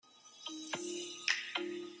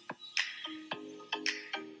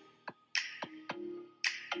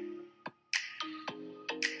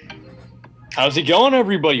How's it going,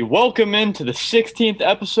 everybody? Welcome into the 16th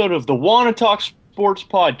episode of the Wanna Talk Sports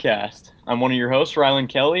Podcast. I'm one of your hosts, Rylan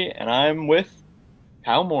Kelly, and I'm with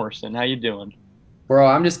Kyle Morrison. How you doing? Bro,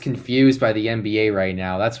 I'm just confused by the NBA right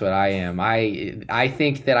now. That's what I am. I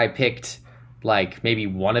think that I picked like maybe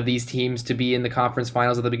one of these teams to be in the conference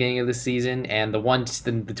finals at the beginning of the season, and the one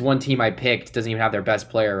team I picked doesn't even have their best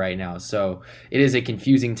player right now. So it is a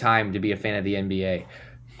confusing time to be a fan of the NBA.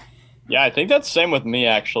 Yeah, I think that's the same with me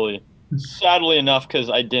actually. Sadly enough, because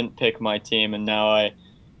I didn't pick my team, and now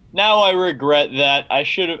I regret that. I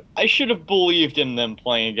should have believed in them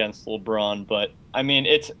playing against LeBron, but I mean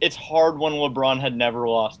it's hard when LeBron had never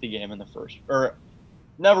lost a game in the first or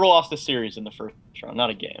never lost a series in the first round, not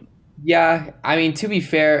a game. Yeah, I mean to be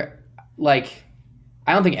fair, like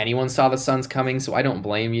I don't think anyone saw the Suns coming, so I don't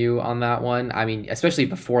blame you on that one. I mean, especially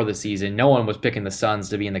before the season, no one was picking the Suns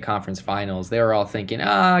to be in the conference finals. They were all thinking,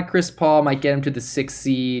 Chris Paul might get him to the sixth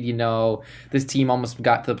seed. This team almost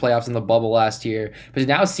got to the playoffs in the bubble last year. But to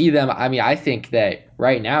now see them, I mean, I think that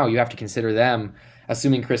right now you have to consider them,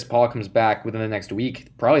 assuming Chris Paul comes back within the next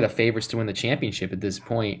week, probably the favorites to win the championship at this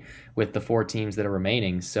point with the four teams that are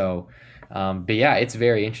remaining. So, but yeah, it's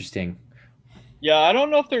very interesting. Yeah, I don't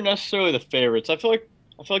know if they're necessarily the favorites. I feel like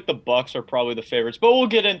the Bucks are probably the favorites, but we'll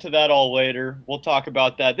get into that all later. We'll talk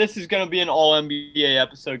about that. This is going to be an all NBA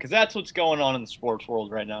episode because that's what's going on in the sports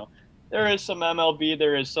world right now. There is some MLB,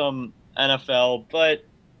 there is some NFL, but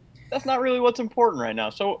that's not really what's important right now.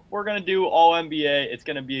 So we're going to do all NBA. It's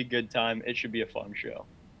going to be a good time. It should be a fun show.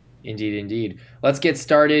 Indeed, indeed. Let's get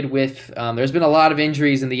started with. There's been a lot of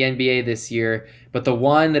injuries in the NBA this year, but the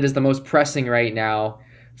one that is the most pressing right now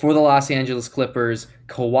for the Los Angeles Clippers,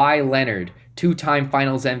 Kawhi Leonard, two-time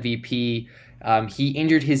Finals MVP. He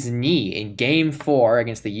injured his knee in Game 4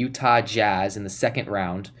 against the Utah Jazz in the second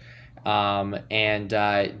round. And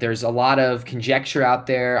there's a lot of conjecture out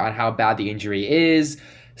there on how bad the injury is.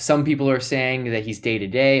 Some people are saying that he's day to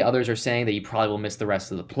day. Others are saying that he probably will miss the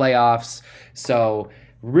rest of the playoffs. So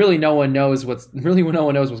really no one knows what's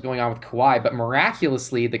going on with Kawhi, but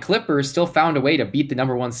miraculously the Clippers still found a way to beat the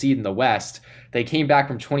number 1 seed in the West. They came back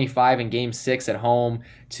from 25 in game 6 at home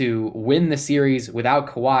to win the series without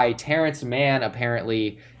Kawhi. Terrence Mann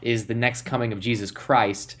apparently is the next coming of Jesus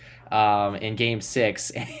Christ in game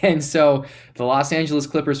 6. And so the Los Angeles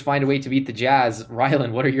Clippers find a way to beat the Jazz.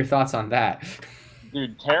 Rylan, what are your thoughts on that?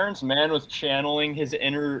 Dude, Terrence Mann was channeling his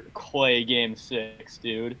inner Clay game 6,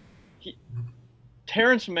 dude. He,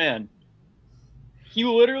 Terrence Mann, he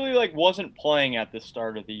literally like wasn't playing at the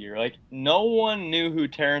start of the year. Like no one knew who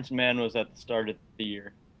Terrence Mann was at the start of the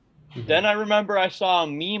year. Then I remember I saw a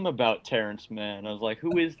meme about Terrence Mann. I was like,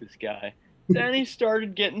 who is this guy? Then he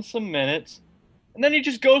started getting some minutes. And then he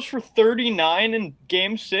just goes for 39 in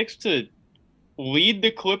game 6 to lead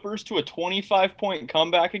the Clippers to a 25-point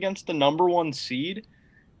comeback against the number 1 seed.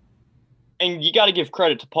 And you got to give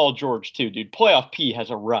credit to Paul George too, dude. Playoff P has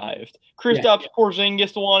arrived. Yeah. Kristaps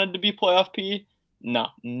Porzingis wanted to be playoff P. No,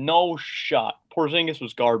 no shot. Porzingis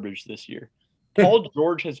was garbage this year. Paul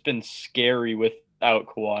George has been scary without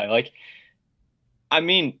Kawhi. Like, I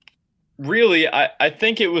mean, really, I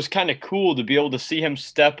think it was kind of cool to be able to see him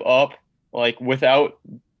step up, like without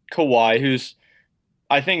Kawhi, who's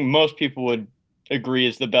I think most people would agree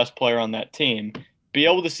is the best player on that team. Be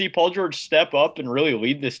able to see Paul George step up and really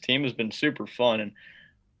lead this team has been super fun. And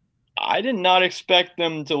I did not expect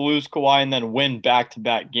them to lose Kawhi and then win back to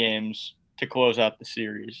back games to close out the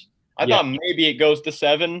series. I Yeah. thought maybe it goes to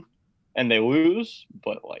 7 and they lose,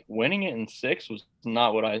 but like winning it in 6 was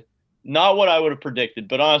not what I would have predicted.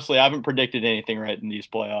 But honestly, I haven't predicted anything right in these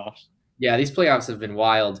playoffs. Yeah, these playoffs have been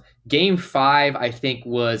wild. Game 5, I think,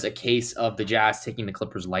 was a case of the Jazz taking the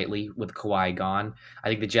Clippers lightly with Kawhi gone. I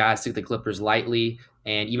think the Jazz took the Clippers lightly,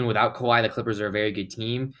 and even without Kawhi, the Clippers are a very good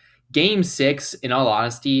team. Game 6, in all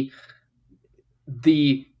honesty,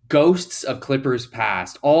 the ghosts of Clippers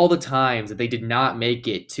past, all the times that they did not make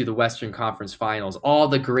it to the Western Conference Finals, all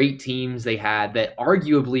the great teams they had that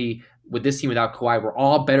arguably with this team without Kawhi were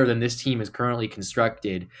all better than this team is currently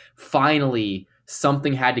constructed. Finally,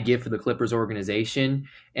 something had to give for the Clippers organization.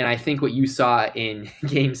 And I think what you saw in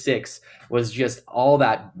game 6 was just all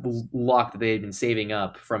that luck that they had been saving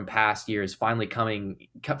up from past years finally coming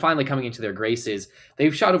into their graces.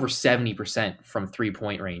 They've shot over 70% from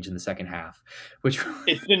 3-point range in the second half, which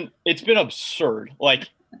It's been absurd. Like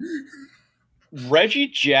Reggie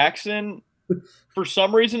Jackson, for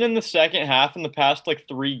some reason in the second half in the past like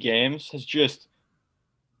 3 games, has just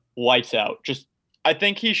lights out. Just I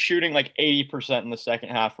think he's shooting like 80% in the second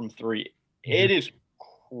half from three. It is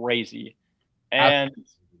crazy. And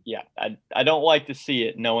yeah, I don't like to see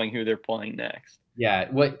it knowing who they're playing next. yeah,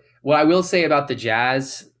 what I will say about the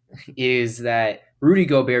Jazz, is that Rudy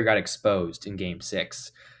Gobert got exposed in Game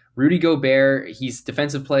 6. Rudy Gobert, he's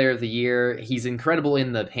Defensive Player of the Year. He's incredible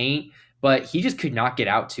in the paint, but he just could not get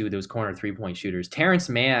out to those corner three-point shooters. Terrence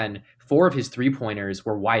Mann, 4 of his three-pointers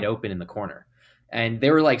were wide open in the corner. And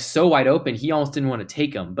they were like so wide open, he almost didn't want to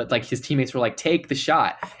take them. But like his teammates were like, take the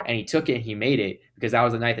shot. And he took it and he made it because that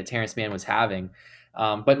was the night that Terrence Mann was having.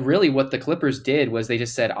 But really, what the Clippers did was they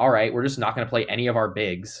just said, all right, we're just not going to play any of our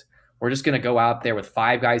bigs. We're just going to go out there with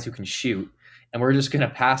 5 guys who can shoot, and we're just going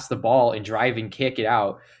to pass the ball and drive and kick it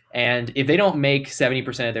out. And if they don't make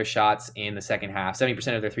 70% of their shots in the second half,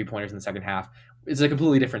 70% of their three-pointers in the second half, it's a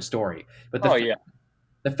completely different story. But Yeah.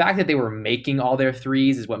 The fact that they were making all their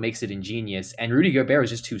threes is what makes it ingenious. And Rudy Gobert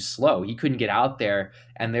was just too slow. He couldn't get out there,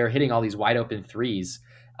 and they're hitting all these wide open threes.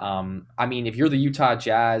 I mean, if you're the Utah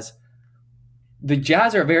Jazz, the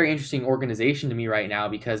Jazz are a very interesting organization to me right now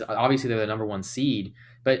because obviously they're the number 1 seed,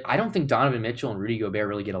 but I don't think Donovan Mitchell and Rudy Gobert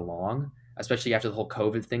really get along, especially after the whole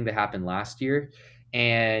COVID thing that happened last year.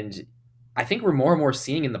 And I think we're more and more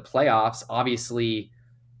seeing in the playoffs, obviously,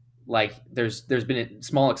 like there's been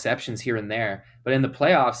small exceptions here and there, but in the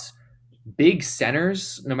playoffs, big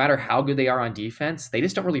centers, no matter how good they are on defense, they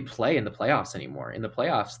just don't really play in the playoffs anymore. In the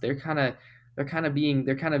playoffs, I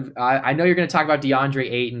know you're going to talk about DeAndre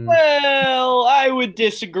Ayton. Well, I would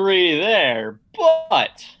disagree there,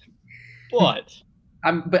 but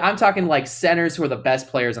I'm talking like centers who are the best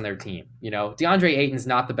players on their team. You know, DeAndre Ayton's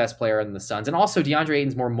not the best player in the Suns, and also DeAndre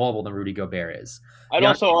Ayton's more mobile than Rudy Gobert is. I'd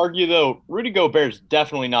also argue though Rudy Gobert's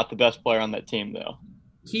definitely not the best player on that team though.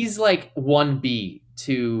 He's like 1B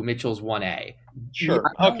to Mitchell's 1A. Sure.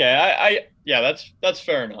 Okay. Yeah, that's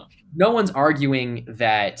fair enough. No one's arguing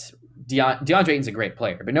that DeAndre Ayton's a great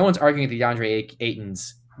player, but no one's arguing that DeAndre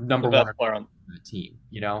Ayton's number the best 1 player on the team.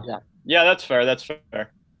 You know? Yeah, that's fair. That's fair.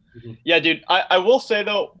 Mm-hmm. Yeah, dude. I will say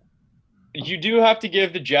though, you do have to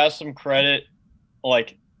give the Jazz some credit.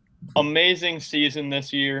 Like, amazing season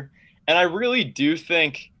this year, and I really do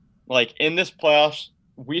think, like in this playoffs,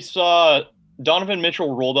 we saw Donovan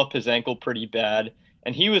Mitchell rolled up his ankle pretty bad,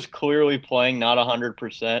 and he was clearly playing not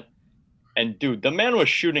 100%. And dude, the man was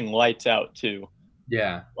shooting lights out too.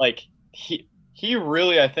 Yeah. Like he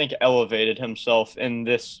really, I think, elevated himself in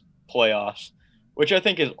this playoffs, which I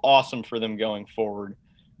think is awesome for them going forward.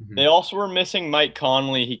 Mm-hmm. They also were missing Mike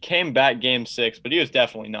Conley. He came back Game 6, but he was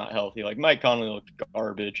definitely not healthy. Like Mike Conley looked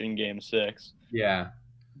garbage in Game 6. Yeah.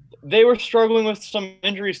 They were struggling with some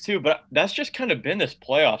injuries too, but that's just kind of been this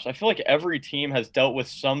playoffs. I feel like every team has dealt with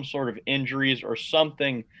some sort of injuries or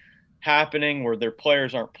something happening where their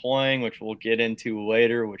players aren't playing, which we'll get into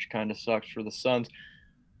later, which kind of sucks for the Suns.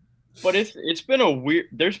 But it's been a weird.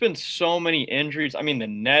 There's been so many injuries. I mean, the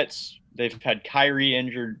Nets, they've had Kyrie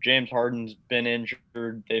injured, James Harden's been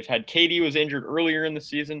injured. They've had KD was injured earlier in the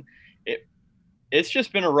season. It's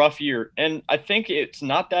just been a rough year, and I think it's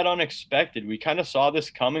not that unexpected. We kind of saw this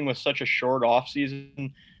coming with such a short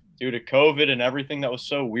offseason due to COVID and everything that was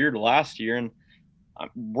so weird last year, and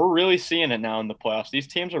we're really seeing it now in the playoffs. These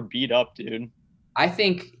teams are beat up, dude. I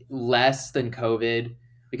think less than COVID,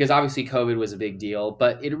 because obviously COVID was a big deal,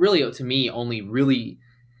 but it really, to me, only really,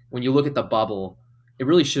 when you look at the bubble, it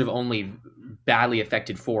really should have only badly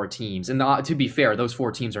affected 4 teams. And to be fair, those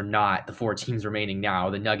 4 teams are not the 4 teams remaining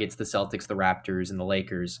now. The Nuggets, the Celtics, the Raptors, and the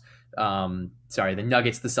Lakers. The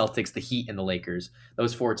Nuggets, the Celtics, the Heat, and the Lakers.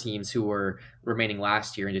 Those 4 teams who were remaining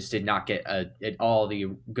last year and just did not get all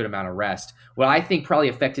the good amount of rest. What I think probably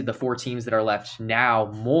affected the 4 teams that are left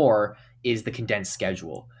now more is the condensed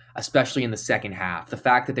schedule, especially in the second half. The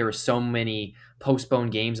fact that there were so many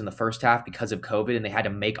postponed games in the first half because of COVID, and they had to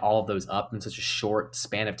make all of those up in such a short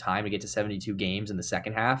span of time to get to 72 games in the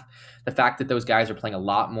second half. The fact that those guys are playing a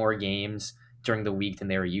lot more games during the week than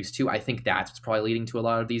they were used to, I think that's what's probably leading to a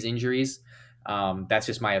lot of these injuries. That's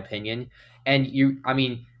just my opinion. And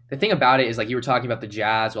the thing about it is, like you were talking about the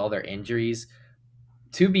Jazz, all their injuries.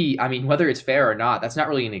 Whether it's fair or not, that's not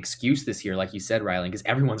really an excuse this year, like you said, Rylan, because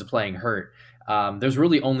everyone's playing hurt. There's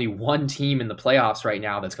really only one team in the playoffs right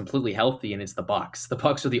now that's completely healthy, and it's the Bucks. The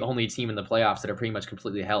Bucks are the only team in the playoffs that are pretty much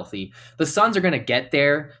completely healthy. The Suns are going to get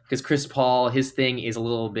there because Chris Paul, his thing is a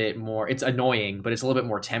little bit more, it's annoying, but it's a little bit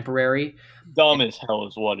more temporary. Dumb as hell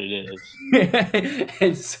is what it is.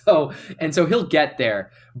 and so he'll get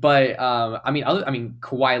there. But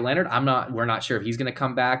Kawhi Leonard, we're not sure if he's going to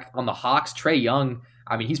come back. On the Hawks, Trae Young,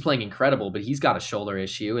 he's playing incredible, but he's got a shoulder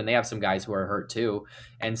issue, and they have some guys who are hurt too.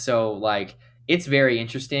 And so, like, it's very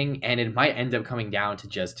interesting, and it might end up coming down to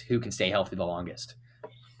just who can stay healthy the longest.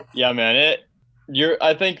 Yeah, man.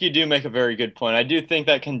 I think you do make a very good point. I do think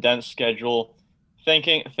that condensed schedule,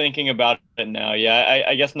 thinking about it now,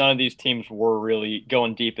 I guess none of these teams were really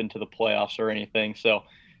going deep into the playoffs or anything. So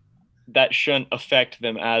that shouldn't affect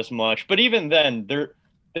them as much. But even then,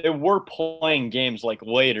 they were playing games like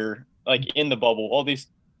later, like in the bubble. All these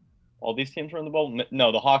teams were in the bubble.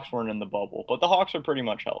 No, the Hawks weren't in the bubble, but the Hawks are pretty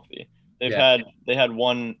much healthy. Yeah. They had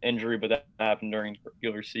one injury, but that happened during the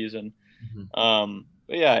regular season. Mhm.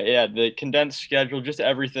 But yeah, the condensed schedule, just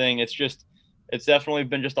everything. It's definitely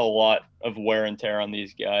been just a lot of wear and tear on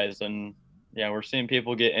these guys, and yeah, we're seeing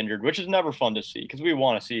people get injured, which is never fun to see because we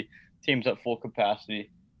want to see teams at full capacity.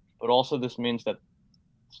 But also, this means that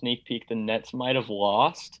sneak peek the Nets might have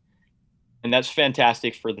lost, and that's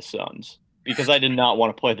fantastic for the Suns because I did not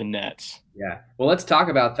want to play the Nets. Yeah. Well, let's talk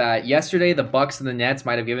about that. Yesterday, the Bucks and the Nets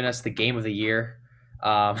might have given us the game of the year.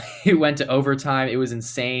 It went to overtime. It was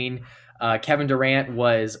insane. Kevin Durant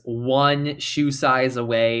was one shoe size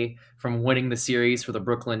away from winning the series for the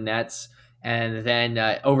Brooklyn Nets. And then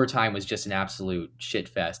overtime was just an absolute shit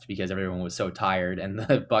fest because everyone was so tired, and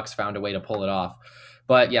the Bucks found a way to pull it off.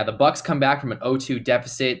 But yeah, the Bucks come back from an 0-2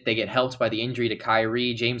 deficit. They get helped by the injury to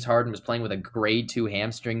Kyrie. James Harden was playing with a grade 2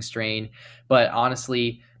 hamstring strain. But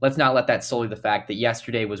honestly, let's not let that sully the fact that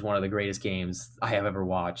yesterday was one of the greatest games I have ever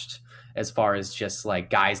watched as far as just like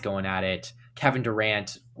guys going at it. Kevin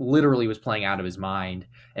Durant literally was playing out of his mind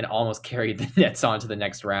and almost carried the Nets on to the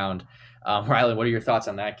next round. Rylan, what are your thoughts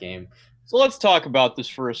on that game? So let's talk about this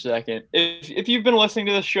for a second. If you've been listening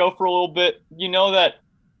to this show for a little bit, you know that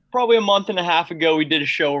probably a month and a half ago we did a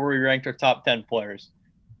show where we ranked our top 10 players.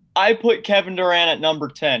 I put Kevin Durant at number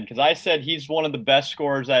 10 because I said he's one of the best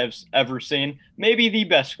scorers I've ever seen, maybe the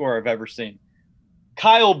best scorer I've ever seen.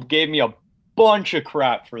 Kyle gave me a bunch of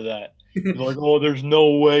crap for that. He's like, oh, there's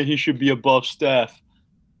no way he should be above Steph.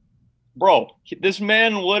 Bro, this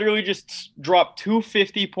man literally just dropped two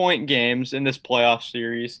 50-point games in this playoff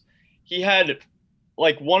series. He had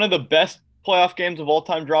like one of the best playoff games of all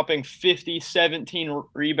time, dropping 50, 17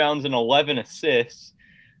 rebounds and 11 assists.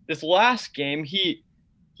 This last game, he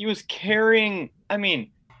was carrying, I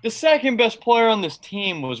mean, the second best player on this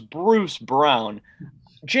team was Bruce Brown.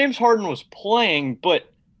 James Harden was playing,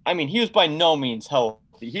 but I mean, he was by no means healthy.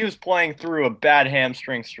 He was playing through a bad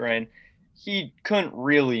hamstring strain. He couldn't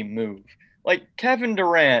really move. Like Kevin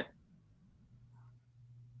Durant,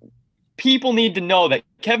 people need to know that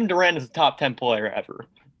Kevin Durant is a top 10 player ever.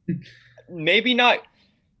 maybe not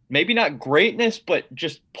greatness, but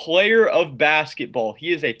just player of basketball.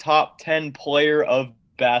 He is a top 10 player of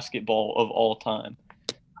basketball of all time.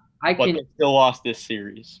 But they still lost this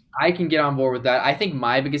series. I can get on board with that. I think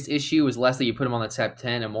my biggest issue was less that you put him on the top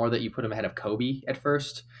 10 and more that you put him ahead of Kobe at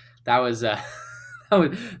first. That was that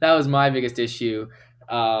was my biggest issue.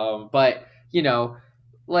 But you know,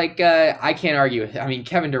 like I can't argue. I mean,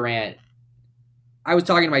 Kevin Durant. I was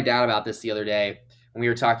talking to my dad about this the other day when we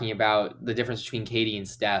were talking about the difference between KD and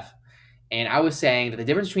Steph, and I was saying that the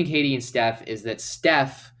difference between KD and Steph is that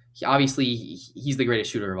Steph, obviously, he's the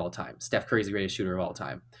greatest shooter of all time. Steph Curry's the greatest shooter of all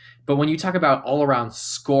time. But when you talk about all-around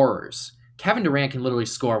scorers, Kevin Durant can literally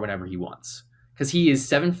score whenever he wants because he is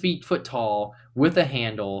 7 feet tall with a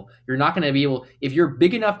handle. You're not going to be able, if you're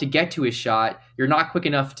big enough to get to his shot, you're not quick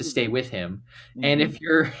enough to stay with him. Mm-hmm.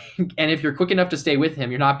 And if you're quick enough to stay with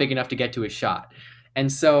him, you're not big enough to get to his shot. And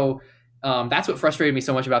so that's what frustrated me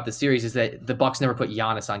so much about the series is that the Bucks never put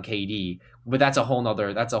Giannis on KD. But that's a whole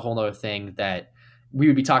nother thing that we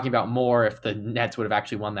would be talking about more if the Nets would have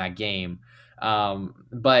actually won that game.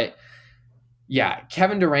 But yeah,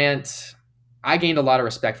 Kevin Durant, I gained a lot of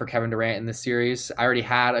respect for Kevin Durant in this series. I already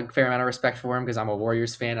had a fair amount of respect for him because I'm a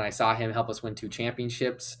Warriors fan and I saw him help us win 2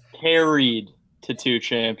 championships. Carried to 2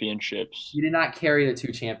 championships. He did not carry the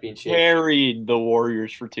 2 championships. Carried the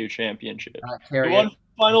Warriors for 2 championships. Who won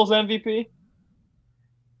Finals MVP?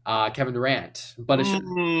 Kevin Durant. But it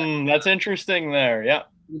should that's interesting there. Yeah.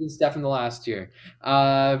 Steph in the last year.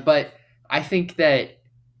 But I think that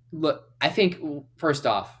first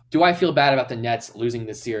off, do I feel bad about the Nets losing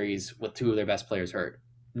this series with 2 of their best players hurt?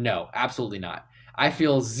 No, absolutely not. I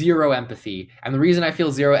feel zero empathy. And the reason I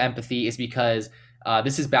feel zero empathy is because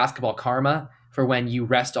this is basketball karma for when you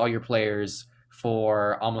rest all your players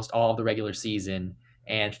for almost all of the regular season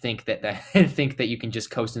and think that you can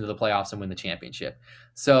just coast into the playoffs and win the championship.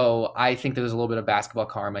 So I think there's a little bit of basketball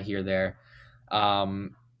karma there.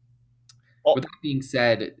 With that being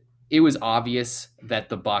said, it was obvious that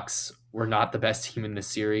the Bucks were not the best team in this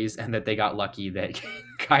series and that they got lucky that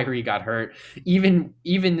Kyrie got hurt. Even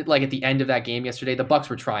like at the end of that game yesterday, the Bucks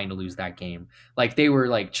were trying to lose that game. Like they were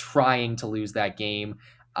like trying to lose that game.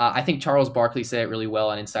 I think Charles Barkley said it really well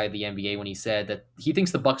on Inside the NBA when he said that he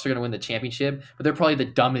thinks the Bucks are going to win the championship, but they're probably the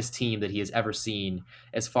dumbest team that he has ever seen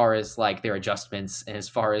as far as like their adjustments and as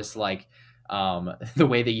far as like the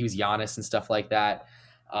way they use Giannis and stuff like that.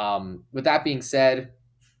 With that being said,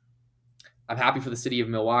 I'm happy for the city of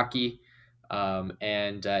Milwaukee.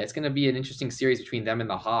 And it's going to be an interesting series between them and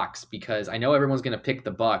the Hawks because I know everyone's going to pick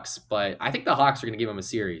the Bucks, but I think the Hawks are going to give them a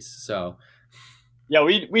series. So Yeah,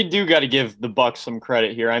 we do got to give the Bucks some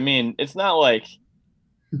credit here. I mean, it's not like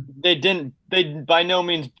they by no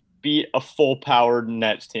means beat a full powered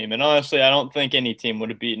Nets team. And honestly, I don't think any team would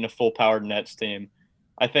have beaten a full powered Nets team.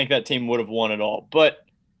 I think that team would have won it all. But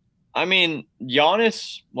I mean,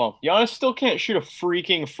 Giannis still can't shoot a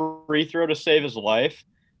freaking free throw to save his life,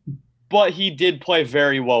 but he did play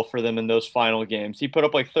very well for them in those final games. He put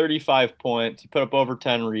up like 35 points, he put up over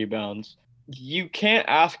 10 rebounds. You can't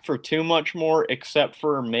ask for too much more except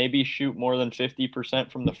for maybe shoot more than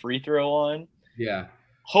 50% from the free throw line. yeah,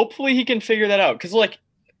 Hopefully he can figure that out cuz like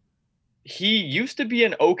he used to be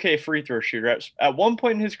an okay free throw shooter. At one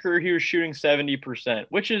point in his career he was shooting 70%,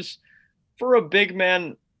 which is for a big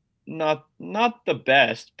man not the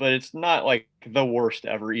best, but it's not like the worst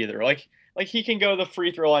ever either. Like he can go to the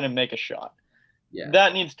free throw line and make a shot. yeah.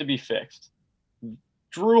 That needs to be fixed.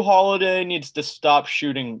 Drew Holiday needs to stop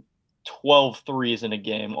shooting 12 threes in a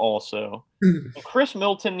game also. And Chris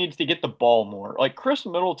Middleton needs to get the ball more. Like Chris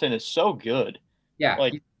Middleton is so good. Yeah,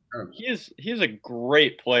 Like he is a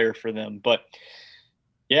great player for them. But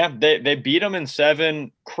yeah, they beat him in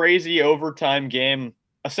 7. Crazy overtime game.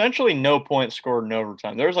 Essentially no points scored in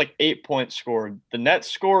overtime. There was like 8 points scored. The Nets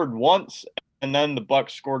scored once and then the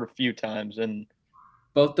Bucks scored a few times and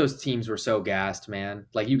both those teams were so gassed, man.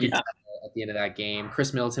 Like you could yeah. tell at the end of that game.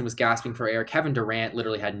 Chris Middleton was gasping for air. Kevin Durant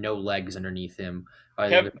literally had no legs underneath him by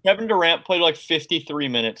the end of Kevin Durant played like 53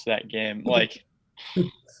 minutes that game. Like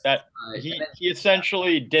that he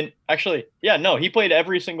essentially didn't actually yeah, no, he played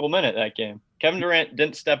every single minute that game. Kevin Durant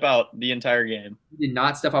didn't step out the entire game. He did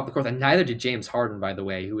not step off the court, and neither did James Harden, by the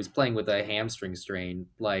way, who was playing with a hamstring strain.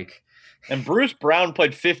 Like, And Bruce Brown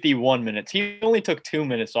played 51 minutes. He only took 2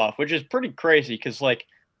 minutes off, which is pretty crazy cuz like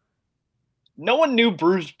no one knew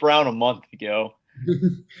Bruce Brown a month ago.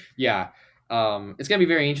 yeah, it's gonna be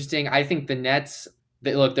very interesting. I think the Nets.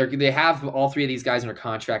 They have all three of these guys under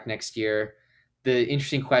contract next year. The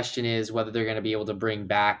interesting question is whether they're going to be able to bring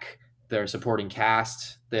back their supporting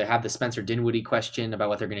cast. They have the Spencer Dinwiddie question about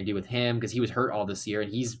what they're going to do with him because he was hurt all this year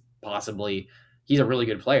and he's a really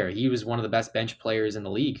good player. He was one of the best bench players in the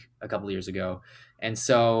league a couple of years ago, and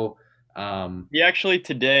so He actually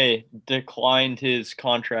today declined his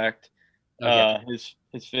contract, okay. his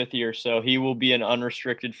 5th year, so he will be an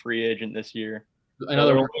unrestricted free agent this year. In So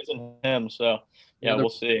other they're words, losing him. So yeah, another we'll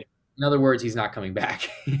see. In other words, he's not coming back.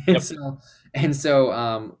 Yep.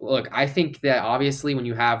 Look, I think that obviously when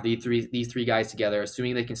you have these three guys together,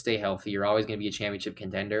 assuming they can stay healthy, you're always going to be a championship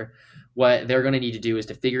contender. What they're going to need to do is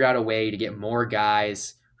to figure out a way to get more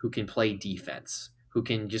guys who can play defense, who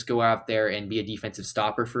can just go out there and be a defensive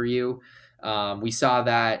stopper for you. We saw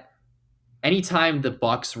that anytime the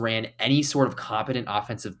Bucks ran any sort of competent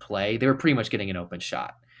offensive play, they were pretty much getting an open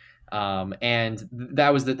shot. And that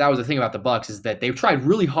was the thing about the Bucks is that they tried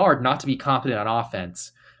really hard not to be competent on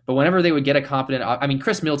offense, but whenever they would get a competent, I mean,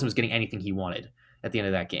 Chris Middleton was getting anything he wanted at the end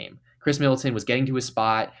of that game. Chris Middleton was getting to his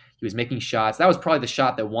spot. He was making shots. That was probably the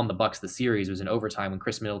shot that won the Bucks the series. Was in overtime when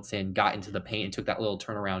Chris Middleton got into the paint and took that little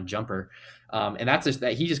turnaround jumper. And that's just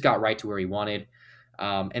that he just got right to where he wanted.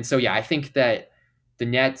 And so yeah, I think that the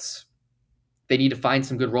Nets they need to find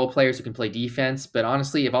some good role players who can play defense. But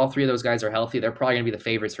honestly, if all three of those guys are healthy, they're probably going to be the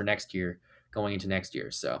favorites for next year, going into next year.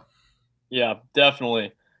 So, Yeah,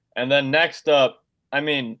 definitely. And then next up, I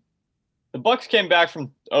mean, the Bucks came back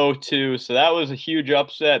from 0-2, so that was a huge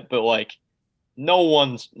upset. But like, no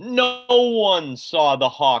one saw the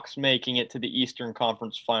Hawks making it to the Eastern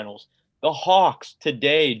Conference Finals. The Hawks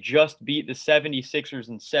today just beat the 76ers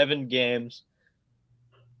in 7 games.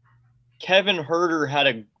 Kevin Herter had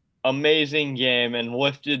an amazing game and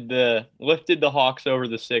lifted the Hawks over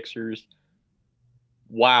the Sixers.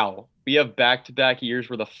 Wow. We have back-to-back years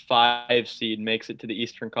where the 5 seed makes it to the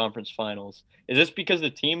Eastern Conference Finals. Is this because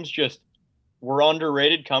the teams just were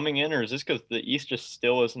underrated coming in, or is this because the East just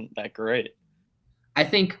still isn't that great? I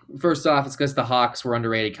think first off, it's because the Hawks were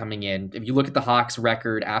underrated coming in. If you look at the Hawks'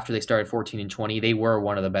 record after they started 14-20, they were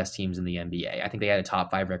one of the best teams in the NBA. I think they had a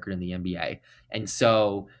top 5 record in the NBA, and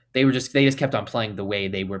so they just kept on playing the way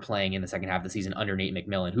they were playing in the second half of the season under Nate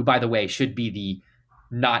McMillan, who, by the way, should be the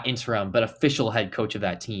not interim but official head coach of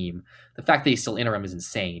that team. The fact that he's still interim is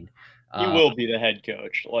insane. He will be the head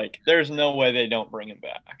coach. Like, there's no way they don't bring him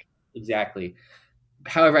back. Exactly.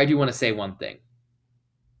 However, I do want to say one thing.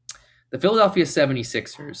 The Philadelphia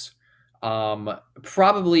 76ers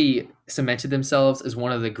probably cemented themselves as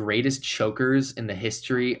one of the greatest chokers in the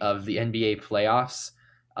history of the NBA playoffs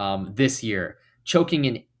this year, choking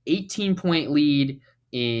an 18-point lead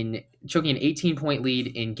in choking an 18-point lead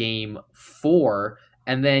in game 4,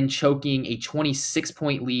 and then choking a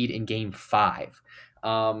 26-point lead in game 5.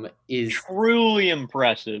 Is Truly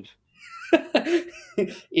impressive.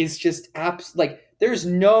 is just like there's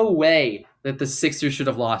no way that the Sixers should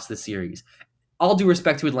have lost the series. All due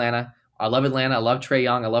respect to Atlanta. I love Atlanta. I love Trae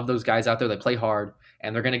Young. I love those guys out there that play hard,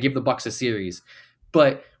 and they're going to give the Bucks a series.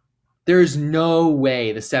 But there's no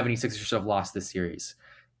way the 76ers should have lost this series.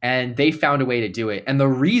 And they found a way to do it. And the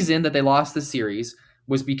reason that they lost the series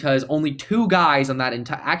was because only 2 guys on that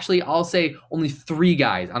entire, actually, I'll say only 3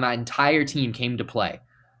 guys on that entire team came to play.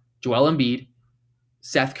 Joel Embiid,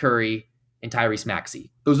 Seth Curry, and Tyrese Maxey.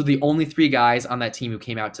 Those are the only 3 guys on that team who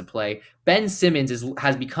came out to play. Ben Simmons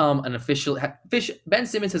has become an official. Ben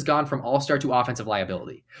Simmons has gone from all-star to offensive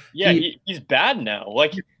liability. Yeah, he's bad now.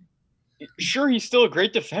 Like, sure, he's still a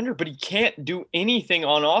great defender, but he can't do anything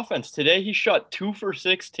on offense. Today, he shot 2 for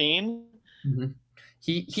 16. Mm-hmm.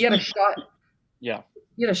 He had a shot. Yeah.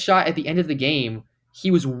 He had a shot at the end of the game. He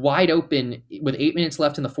was wide open with 8 minutes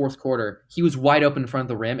left in the fourth quarter. He was wide open in front of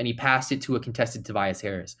the rim, and he passed it to a contested Tobias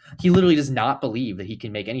Harris. He literally does not believe that he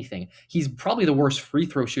can make anything. He's probably the worst free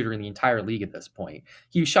throw shooter in the entire league at this point.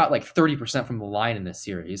 He shot like 30% from the line in this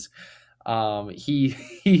series.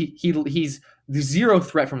 He's zero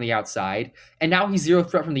threat from the outside, and now he's zero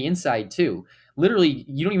threat from the inside too. Literally,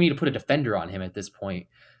 you don't even need to put a defender on him at this point.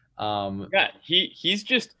 Yeah, he's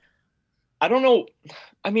just, I don't know.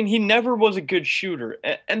 I mean, he never was a good shooter,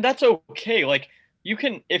 and that's okay. Like, you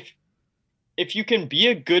can, if you can be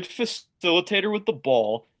a good facilitator with the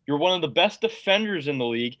ball, you're one of the best defenders in the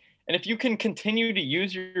league, and if you can continue to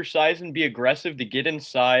use your size and be aggressive to get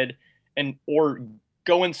inside and or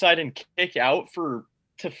go inside and kick out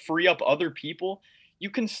to free up other people,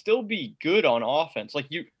 you can still be good on offense. Like,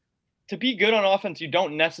 to be good on offense, you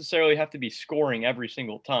don't necessarily have to be scoring every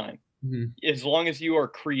single time, as long as you are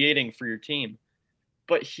creating for your team.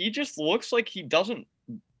 But he just looks like he doesn't.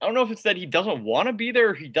 I don't know if it's that he doesn't want to be there,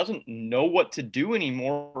 or he doesn't know what to do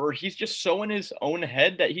anymore, or he's just so in his own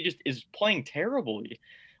head that he just is playing terribly.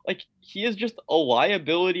 Like, he is just a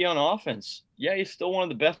liability on offense. Yeah, he's still one of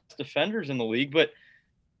the best defenders in the league, but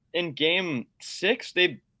in game 6,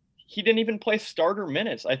 he didn't even play starter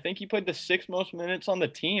minutes. I think he played the 6th most minutes on the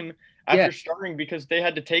team after starting because they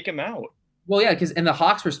had to take him out. Well, yeah, and the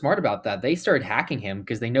Hawks were smart about that. They started hacking him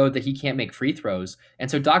because they know that he can't make free throws. And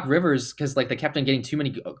so Doc Rivers, because like they kept on getting too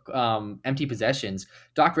many empty possessions,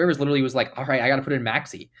 Doc Rivers literally was like, all right, I got to put in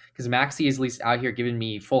Maxey because Maxey is at least out here giving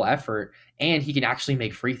me full effort and he can actually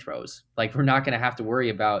make free throws. Like, we're not going to have to worry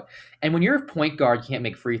about. And when you're a point guard, you can't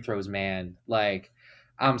make free throws, man. Like,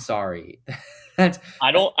 I'm sorry.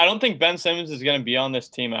 I don't think Ben Simmons is going to be on this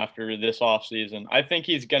team after this offseason. I think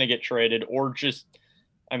he's going to get traded or just,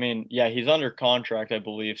 I mean, yeah, he's under contract, I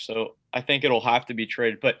believe. So I think it'll have to be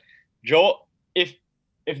traded. But if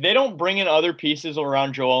they don't bring in other pieces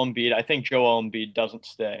around Joel Embiid, I think Joel Embiid doesn't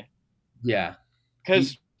stay. Yeah.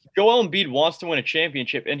 Because Joel Embiid wants to win a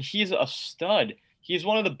championship, and he's a stud. He's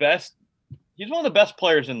one of the best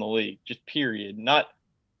players in the league, just period.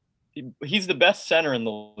 He's the best center in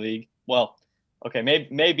the league. Well, okay,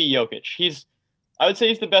 maybe Jokic. I would say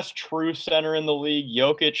he's the best true center in the league.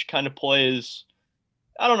 Jokic kind of plays,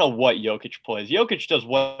 I don't know what Jokic plays. Jokic does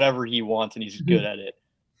whatever he wants, and he's good at it.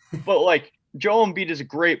 But, like, Joel Embiid is a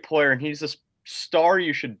great player, and he's a star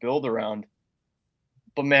you should build around.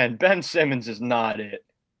 But, man, Ben Simmons is not it.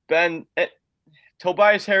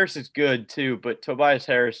 Tobias Harris is good, too, but Tobias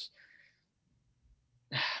Harris,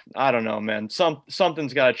 I don't know, man.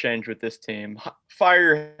 Something's got to change with this team. Fire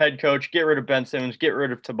your head coach, get rid of Ben Simmons, get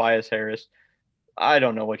rid of Tobias Harris. I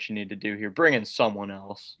don't know what you need to do here. Bring in someone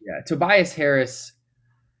else. Yeah, Tobias Harris,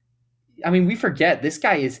 I mean, we forget this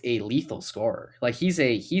guy is a lethal scorer. Like, he's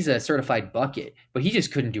a certified bucket, but he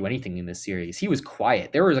just couldn't do anything in this series. He was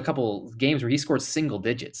quiet. There was a couple games where he scored single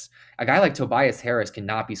digits. A guy like Tobias Harris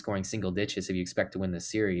cannot be scoring single digits if you expect to win this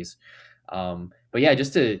series. But yeah,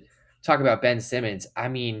 just to talk about Ben Simmons, I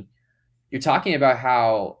mean, you're talking about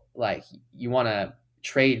how, like, you want to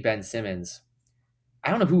trade Ben Simmons.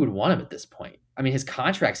 I don't know who would want him at this point. I mean, his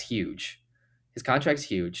contract's huge.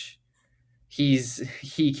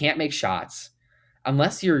 He can't make shots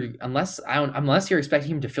unless you're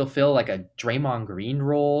expecting him to fulfill like a Draymond Green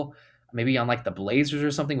role, maybe on like the Blazers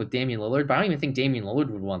or something with Damian Lillard. But I don't even think Damian Lillard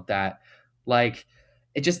would want that. Like,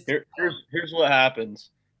 it just here's what happens.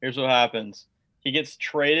 He gets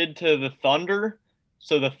traded to the Thunder,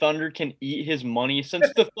 so the Thunder can eat his money.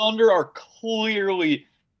 Since the Thunder are clearly,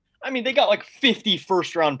 I mean, they got like 50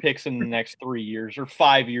 first-round picks in the next 3 years or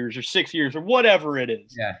 5 years or 6 years or whatever it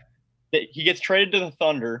is. Yeah. He gets traded to the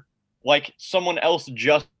Thunder like someone else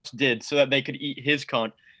just did so that they could eat his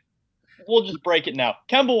cunt. we'll just break it now.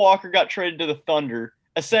 Kemba Walker got traded to the Thunder,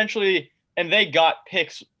 essentially, and they got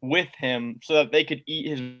picks with him so that they could eat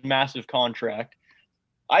his massive contract.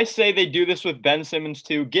 I say they do this with Ben Simmons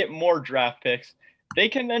too, get more draft picks. They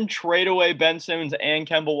can then trade away Ben Simmons and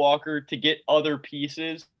Kemba Walker to get other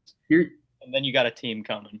pieces, Here, and then you got a team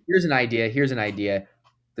coming. here's an idea. Here's an idea.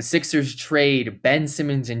 The Sixers trade Ben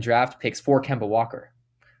Simmons and draft picks for Kemba Walker.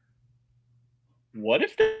 What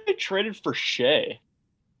if they traded for Shea?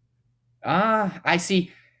 I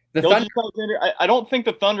see. The They'll Thunder. just I don't think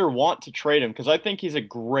the Thunder want to trade him because I think he's a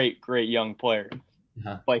great, great young player.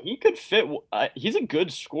 Uh-huh. But he could fit. He's a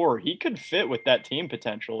good scorer. He could fit with that team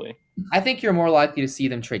potentially. I think you're more likely to see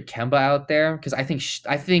them trade Kemba out there because I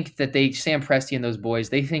think that Sam Presti and those boys,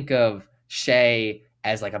 they think of Shea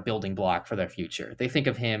as like a building block for their future. They think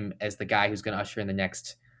of him as the guy who's going to usher in the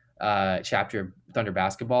next chapter of Thunder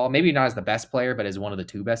basketball. Maybe not as the best player, but as one of the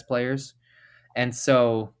two best players. And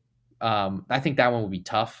so I think that one would be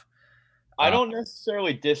tough. I don't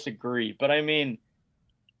necessarily disagree, but I mean,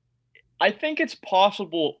 I think it's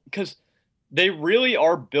possible because they really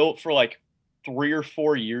are built for like 3 or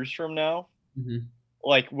 4 years from now,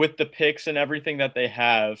 like with the picks and everything that they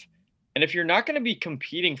have. And if you're not going to be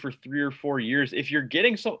competing for 3 or 4 years, if you're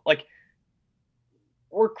getting like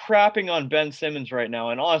we're crapping on Ben Simmons right now,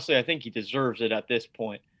 and honestly, I think he deserves it at this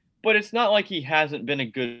point. But it's not like he hasn't been a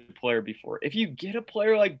good player before. If you get a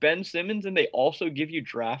player like Ben Simmons and they also give you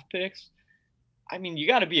draft picks, I mean, you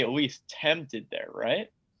got to be at least tempted there,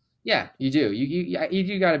 right? Yeah, you do.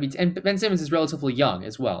 You got to be. And Ben Simmons is relatively young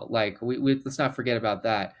as well. Like we let's not forget about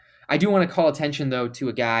that. I do want to call attention though to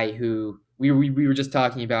a guy who we were just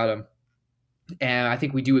talking about him, and I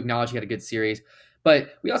think we do acknowledge he had a good series.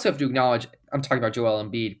 But we also have to acknowledge, I'm talking about Joel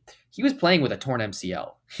Embiid. He was playing with a torn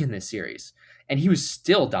MCL in this series, and he was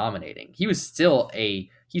still dominating. He still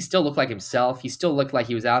looked like himself. He still looked like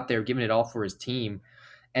he was out there giving it all for his team.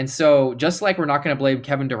 And so just like we're not going to blame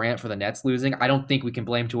Kevin Durant for the Nets losing, I don't think we can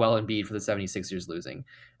blame Joel Embiid for the 76ers losing.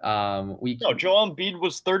 No, Joel Embiid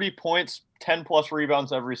was 30 points, 10 plus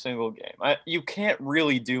rebounds every single game. You can't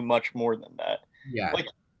really do much more than that. Yeah. Like,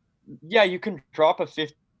 yeah, you can drop a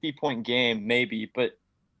 50-point game maybe, but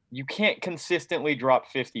you can't consistently drop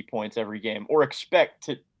 50 points every game or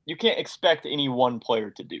you can't expect any one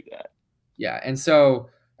player to do that. Yeah. And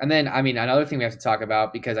then, I mean, another thing we have to talk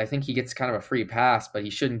about, because I think he gets kind of a free pass, but he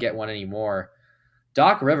shouldn't get one anymore.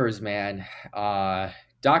 Doc Rivers, man.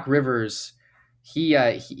 Doc Rivers,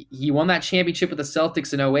 he won that championship with the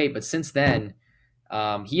Celtics in 08, but since then,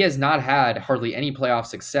 he has not had hardly any playoff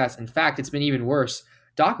success. In fact, it's been even worse.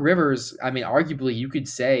 Doc Rivers, I mean, arguably you could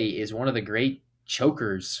say is one of the great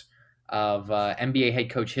chokers of NBA head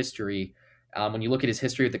coach history. When you look at his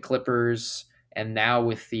history with the Clippers and now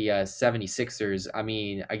with the 76ers, I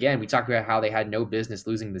mean, again, we talked about how they had no business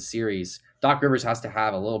losing the series. Doc Rivers has to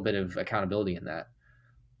have a little bit of accountability in that.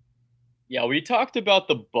 Yeah, we talked about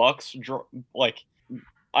the Bucks. Like,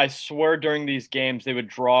 I swear during these games they would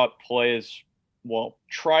draw up plays. Well,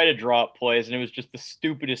 try to draw up plays, and it was just the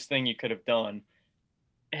stupidest thing you could have done.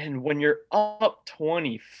 And when you're up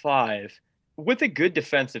 25 with a good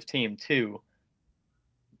defensive team too,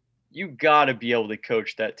 you got to be able to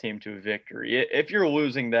coach that team to a victory. If you're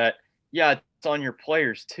losing that, yeah, it's on your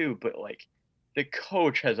players too, but like the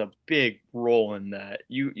coach has a big role in that.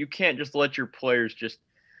 You can't just let your players just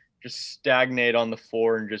stagnate on the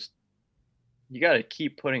floor and you got to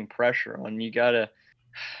keep putting pressure on. You got to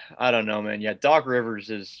I don't know, man. Yeah, Doc Rivers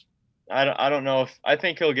is I don't know if I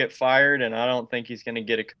think he'll get fired, and I don't think he's going to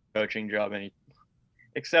get a coaching job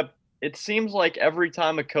except it seems like every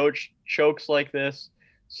time a coach chokes like this,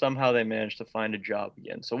 somehow they manage to find a job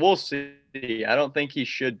again. So we'll see. I don't think he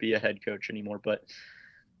should be a head coach anymore, but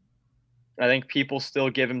I think people still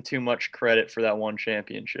give him too much credit for that one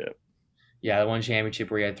championship. Yeah, the one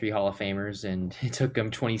championship where he had 3 Hall of Famers and it took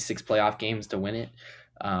him 26 playoff games to win it.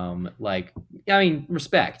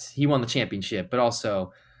 Respect. He won the championship, but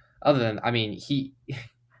also Tyronn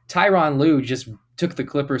Lue just took the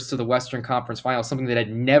Clippers to the Western Conference Finals, something that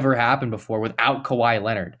had never happened before without Kawhi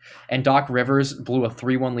Leonard. And Doc Rivers blew a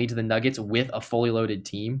 3-1 lead to the Nuggets with a fully loaded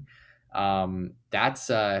team.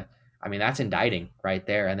 That's indicting right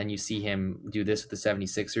there. And then you see him do this with the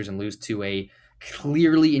 76ers and lose to a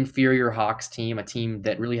clearly inferior Hawks team, a team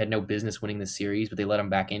that really had no business winning the series, but they let him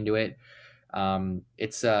back into it.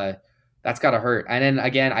 That's got to hurt. And then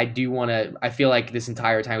again, I feel like this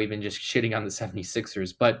entire time we've been just shitting on the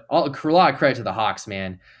 76ers, but a lot of credit to the Hawks,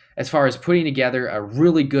 man, as far as putting together a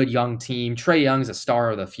really good young team. Trae Young's a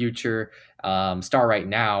star of the future, star right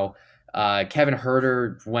now. Kevin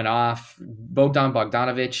Huerter went off. Bogdan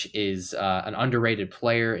Bogdanovic is an underrated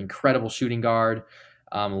player, incredible shooting guard.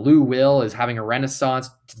 Lou Will is having a renaissance.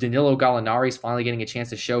 Danilo Gallinari is finally getting a chance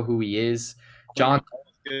to show who he is. John,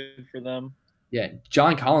 Good for them. yeah,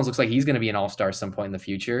 John Collins looks like he's going to be an all-star at some point in the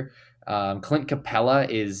future. Clint Capella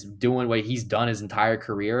is doing what he's done his entire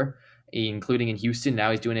career, including in Houston.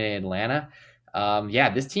 Now he's doing it in Atlanta.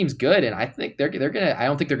 Yeah, this team's good, and I think they're gonna. I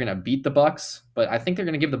don't think they're gonna beat the Bucks, but I think they're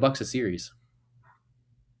gonna give the Bucks a series.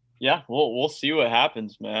 Yeah, we'll see what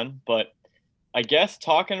happens, man. But I guess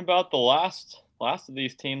talking about the last of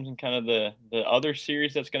these teams and kind of the other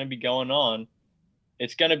series that's going to be going on,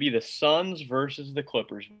 it's going to be the Suns versus the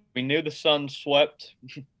Clippers. We knew the Suns swept.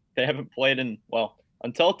 They haven't played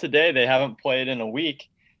until today, they haven't played in a week.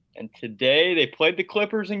 And today they played the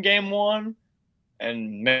Clippers in game one.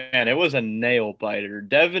 And man, it was a nail biter.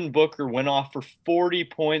 Devin Booker went off for 40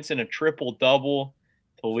 points and a triple double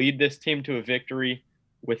to lead this team to a victory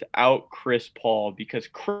without Chris Paul, because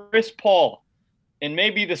Chris Paul, in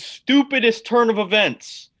maybe the stupidest turn of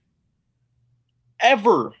events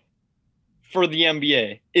ever for the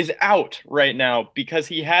NBA, is out right now because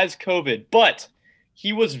he has COVID, but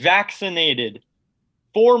he was vaccinated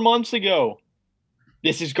 4 months ago.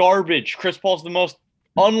 This is garbage. Chris Paul's the most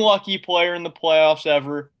unlucky player in the playoffs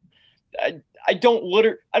ever. I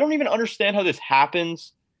don't even understand how this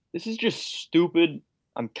happens. This is just stupid.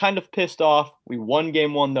 I'm kind of pissed off. We won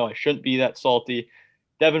game one, though. I shouldn't be that salty.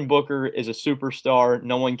 Devin Booker is a superstar.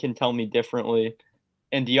 No one can tell me differently.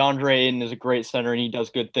 And DeAndre Ayton is a great center, and he does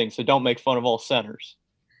good things. So don't make fun of all centers.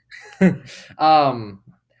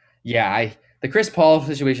 Yeah, the Chris Paul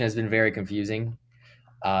situation has been very confusing.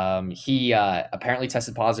 He apparently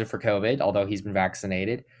tested positive for COVID, although he's been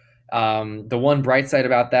vaccinated. The one bright side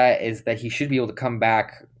about that is that he should be able to come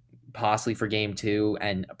back possibly for game 2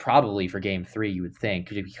 and probably for game 3, you would think,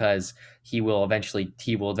 because he will eventually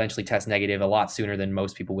test negative a lot sooner than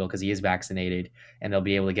most people will, because he is vaccinated, and they'll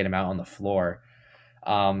be able to get him out on the floor.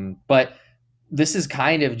 But this is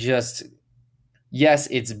kind of just, yes,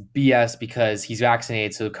 it's BS because he's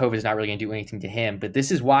vaccinated, so COVID is not really going to do anything to him. But this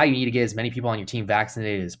is why you need to get as many people on your team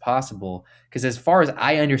vaccinated as possible. Because as far as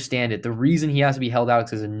I understand it, the reason he has to be held out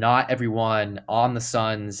is because not everyone on the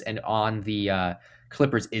Suns and on the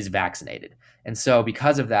Clippers is vaccinated. And so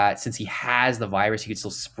because of that, since he has the virus, he could still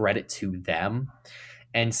spread it to them.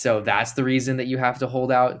 And so that's the reason that you have to hold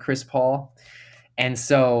out Chris Paul. And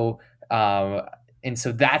so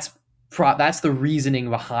that's the reasoning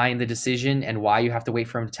behind the decision and why you have to wait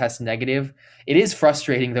for him to test negative. It is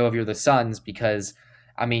frustrating, though, if you're the Suns, because,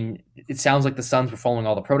 I mean, it sounds like the Suns were following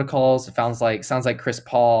all the protocols. It sounds like Chris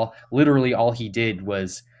Paul, literally all he did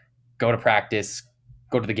was go to practice,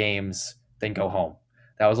 go to the games, then go home.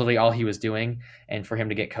 That was literally all he was doing. And for him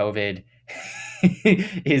to get COVID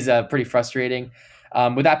is pretty frustrating.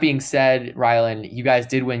 With that being said, Rylan, you guys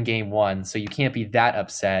did win game 1, so you can't be that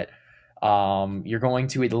upset. You're going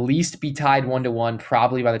to at least be tied 1-1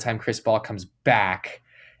 probably by the time Chris Paul comes back.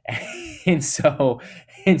 and so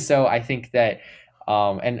I think that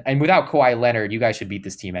and without Kawhi Leonard, you guys should beat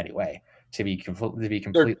this team anyway, to be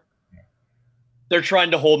completely. They're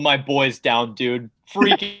trying to hold my boys down, dude.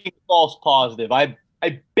 Freaking false positive.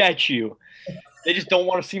 I bet you. They just don't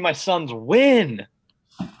want to see my Suns win.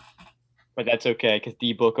 But that's okay, because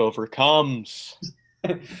D-Book overcomes.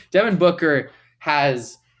 Devin Booker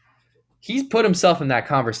he's put himself in that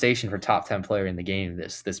conversation for top 10 player in the game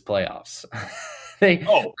this playoffs. I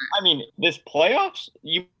mean, this playoffs?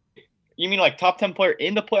 You mean like top 10 player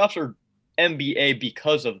in the playoffs, or NBA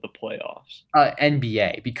because of the playoffs?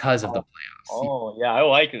 NBA because of the playoffs. Oh, yeah, I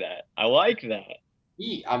like that.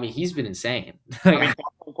 He's been insane. I mean,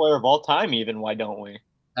 top 10 player of all time even, why don't we?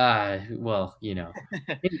 Well,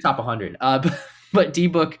 maybe top 100. But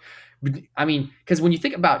D-Book, I mean, because when you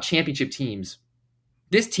think about championship teams,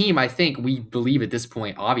 this team, I think we believe at this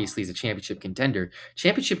point, obviously, is a championship contender.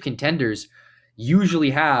 Championship contenders usually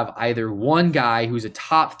have either one guy who's a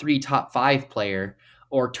top 3, top 5 player,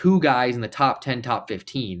 or 2 guys in the top 10, top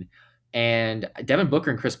 15. And Devin Booker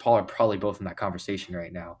and Chris Paul are probably both in that conversation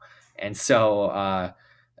right now. And so,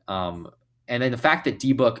 and then the fact that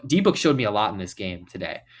D-Book showed me a lot in this game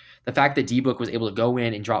today. The fact that D-Book was able to go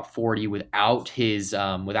in and drop 40 without his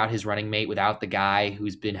running mate, without the guy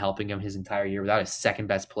who's been helping him his entire year, without his second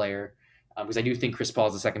best player, because I do think Chris Paul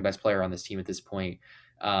is the second best player on this team at this point.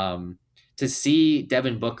 To see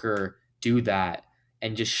Devin Booker do that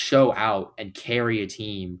and just show out and carry a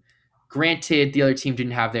team. Granted, the other team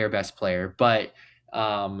didn't have their best player, but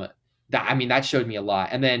that showed me a lot.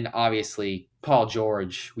 And then obviously Paul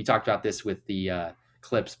George. We talked about this with the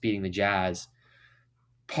Clips beating the Jazz.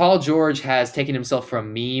 Paul George has taken himself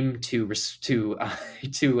from meme to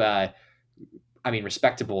I mean,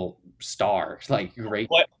 respectable star. Like great.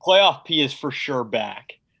 Playoff P is for sure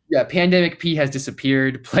back. Yeah, Pandemic P has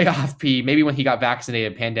disappeared. Playoff P, maybe when he got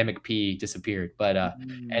vaccinated, Pandemic P disappeared. But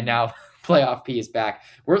and now Playoff P is back.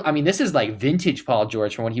 I mean, this is like vintage Paul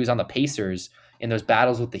George from when he was on the Pacers in those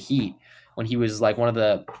battles with the Heat, when he was like one of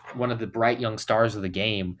the bright young stars of the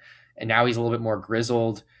game. And now he's a little bit more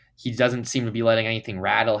grizzled. He doesn't seem to be letting anything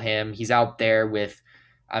rattle him. He's out there with,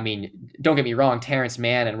 I mean, don't get me wrong, Terrence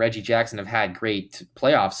Mann and Reggie Jackson have had great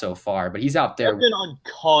playoffs so far, but he's out there. I've been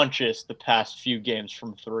unconscious the past few games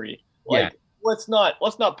from three. Like, Yeah. let's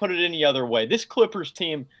not put it any other way. This Clippers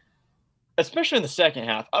team, especially in the second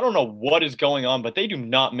half, I don't know what is going on, but they do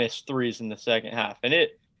not miss threes in the second half, and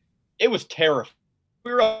it was terrifying.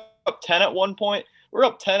 We were up 10 at one point. We were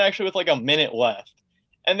up 10 actually with like a minute left,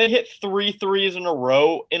 and they hit 3 threes in a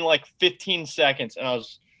row in like 15 seconds, and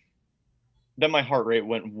then my heart rate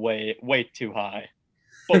went way too high,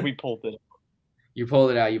 but we pulled it. You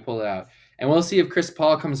pulled it out. You pulled it out. And we'll see if Chris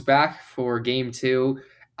Paul comes back for game two.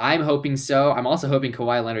 I'm hoping so. I'm also hoping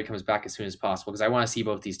Kawhi Leonard comes back as soon as possible because I want to see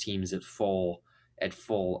both these teams at full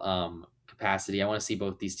capacity. I want to see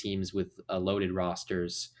both these teams with loaded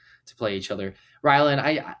rosters to play each other.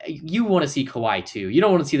 Rylan, you want to see Kawhi too. You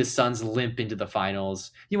don't want to see the Suns limp into the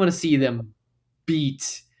finals. You want to see them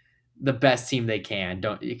beat the best team they can.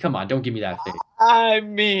 Come on, don't give me that face. I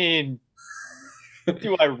mean,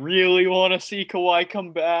 do I really want to see Kawhi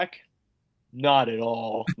come back? Not at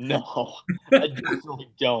all. No, I definitely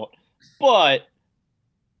don't. But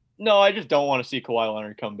no, I just don't want to see Kawhi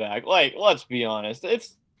Leonard come back. Like, let's be honest,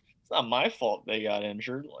 it's not my fault they got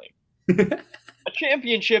injured. Like, a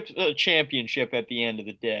championship's a championship at the end of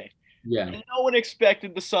the day. Yeah. And no one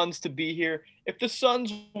expected the Suns to be here. If the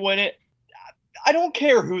Suns win it, I don't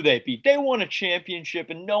care who they beat. They won a championship,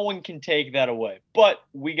 and no one can take that away. But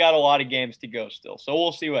we got a lot of games to go still, so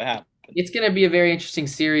we'll see what happens. It's going to be a very interesting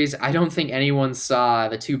series. I don't think anyone saw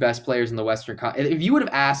the two best players in the Western Conference. If you would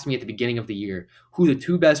have asked me at the beginning of the year who the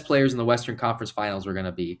two best players in the Western Conference Finals were going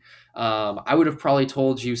to be, I would have probably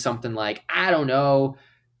told you something like, I don't know,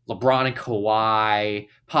 LeBron and Kawhi,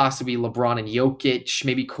 possibly LeBron and Jokic,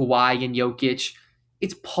 maybe Kawhi and Jokic.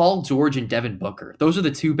 It's Paul George and Devin Booker. Those are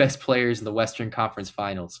the two best players in the Western Conference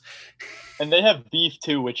Finals. And they have beef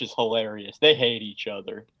too, which is hilarious. They hate each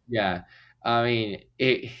other. Yeah. I mean,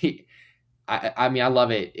 I love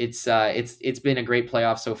it. It's been a great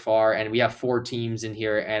playoff so far, and we have 4 teams in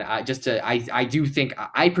here. And I do think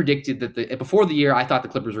I predicted that before the year I thought the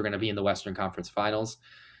Clippers were going to be in the Western Conference Finals.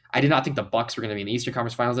 I did not think the Bucks were going to be in the Eastern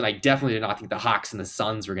Conference Finals, and I definitely did not think the Hawks and the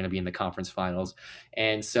Suns were going to be in the conference finals.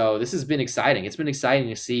 And so this has been exciting. It's been exciting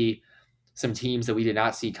to see some teams that we did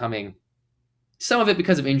not see coming. Some of it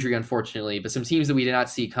because of injury, unfortunately, but some teams that we did not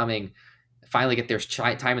see coming finally get their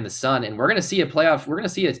time in the sun. And we're going to see a playoff. We're going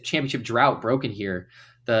to see a championship drought broken here.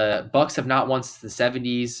 The Bucks have not won since the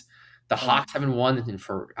 70s. The Hawks haven't won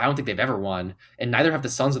I don't think they've ever won, and neither have the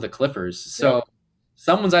Suns or the Clippers. So. Yeah.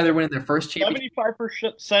 Someone's either winning their first championship.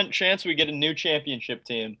 75% chance we get a new championship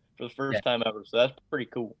team for the first time ever. So that's pretty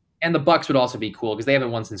cool. And the Bucks would also be cool because they haven't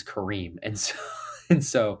won since Kareem. And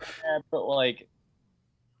so. Yeah, but like,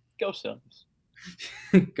 go Suns.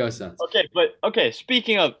 Go Suns. Okay.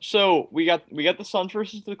 Speaking of, so we got the Suns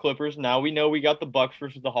versus the Clippers. Now we know we got the Bucks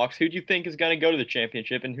versus the Hawks. Who do you think is going to go to the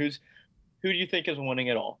championship, and who do you think is winning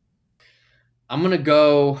it all? I'm going to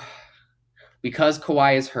go because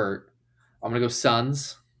Kawhi is hurt. I'm going to go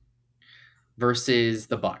Suns versus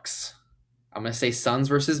the Bucks. I'm going to say Suns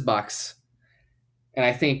versus Bucks. And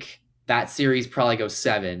I think that series probably goes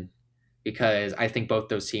 7 because I think both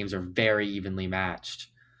those teams are very evenly matched.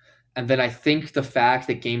 And then I think the fact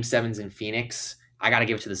that Game 7's in Phoenix, I got to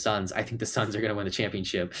give it to the Suns. I think the Suns are going to win the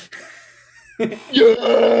championship.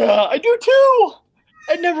 Yeah, I do too.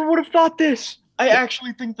 I never would have thought this. I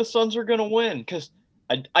actually think the Suns are going to win because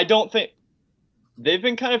I don't think – they've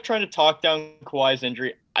been kind of trying to talk down Kawhi's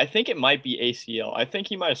injury. I think it might be ACL. I think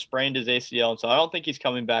he might have sprained his ACL, and so I don't think he's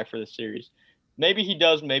coming back for the series. Maybe he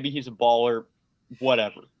does. Maybe he's a baller.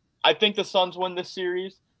 Whatever. I think the Suns win this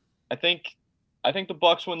series. I think the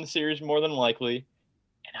Bucks win the series more than likely,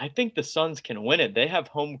 and I think the Suns can win it. They have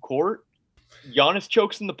home court. Giannis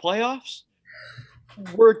chokes in the playoffs.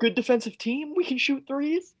 We're a good defensive team. We can shoot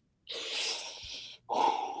threes.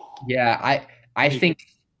 Yeah, I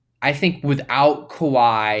think without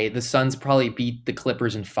Kawhi, the Suns probably beat the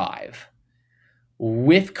Clippers in 5.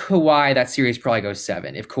 With Kawhi, that series probably goes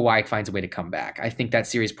 7. If Kawhi finds a way to come back, I think that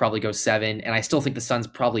series probably goes 7. And I still think the Suns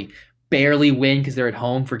probably barely win because they're at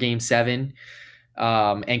home for Game 7.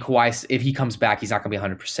 And Kawhi, if he comes back, he's not going to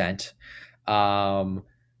be 100%.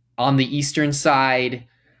 On the Eastern side,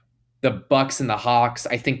 The Bucks and the Hawks,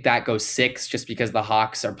 I think that goes 6 just because the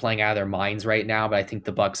Hawks are playing out of their minds right now, but I think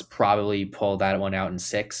the Bucks probably pull that one out in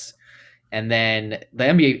 6. And then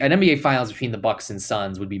an NBA finals between the Bucks and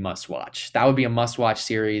Suns would be must watch. That would be a must watch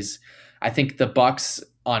series. I think the Bucks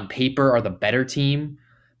on paper are the better team,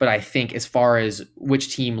 but I think as far as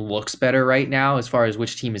which team looks better right now, as far as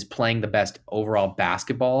which team is playing the best overall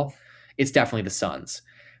basketball, it's definitely the Suns.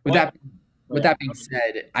 With What? that with that being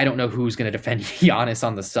said, I don't know who's going to defend Giannis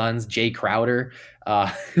on the Suns, Jay Crowder,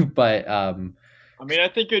 but I mean, I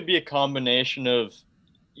think it would be a combination of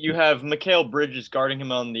you have Mikal Bridges guarding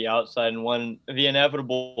him on the outside, and when the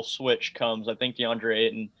inevitable switch comes, I think DeAndre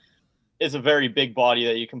Ayton is a very big body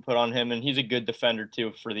that you can put on him, and he's a good defender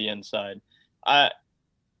too for the inside. I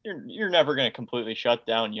you're never going to completely shut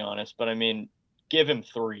down Giannis, but I mean, give him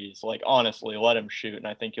threes. Like honestly, let him shoot, and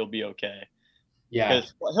I think he'll be okay. yeah,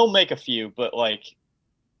 Because he'll make a few, but like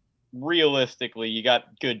realistically, you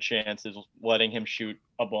got good chances letting him shoot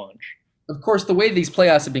a bunch. of course, the way these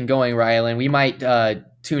playoffs have been going, Rylan, we might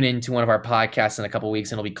tune into one of our podcasts in a couple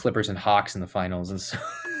weeks, and it'll be Clippers and Hawks in the finals. And so,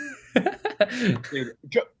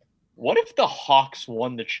 Dude, what if the Hawks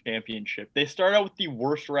won the championship? They start out with the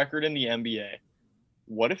worst record in the NBA.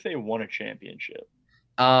 What if they won a championship?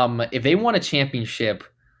 if they won a championship,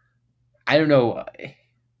 I don't know.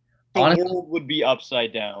 The Honestly, world would be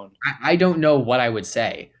upside down. I don't know what I would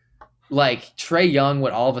say. Like Trae Young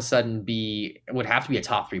would all of a sudden would have to be a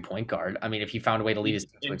top 3 point guard. I mean, if he found a way to lead his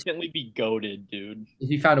team to Instantly be goaded, dude. if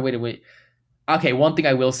he found a way to win. Okay, one thing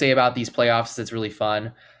I will say about these playoffs that's really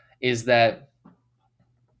fun is that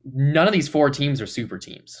none of these 4 teams are super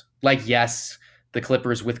teams. Like, yes, the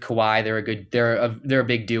Clippers with Kawhi, they're a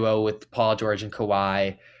big duo with Paul George and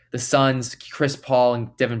Kawhi. The Suns, Chris Paul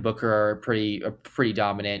and Devin Booker are pretty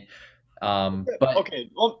dominant. But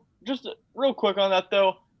Okay, well, just real quick on that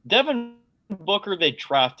though. Devin Booker, they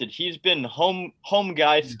drafted. He's been home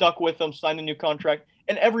guy, stuck with them, signed a new contract,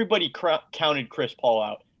 and everybody counted Chris Paul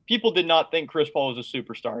out. People did not think Chris Paul was a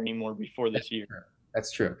superstar anymore before this year.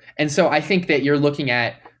 That's true. And so I think that you're looking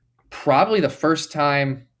at probably the first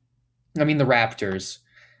time, I mean, the Raptors,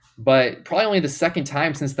 but probably only the second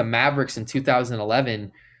time since the Mavericks in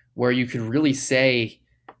 2011 where you could really say,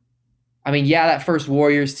 I mean, yeah, that first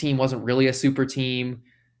Warriors team wasn't really a super team,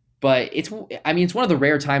 but it's one of the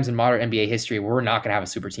rare times in modern NBA history where we're not going to have a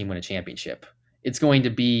super team win a championship. It's going to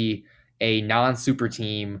be a non-super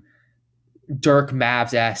team Dirk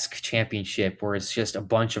Mavs-esque championship where it's just a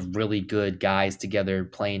bunch of really good guys together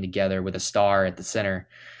playing together with a star at the center.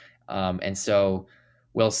 And so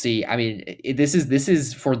we'll see. I mean, this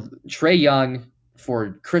is for Trae Young,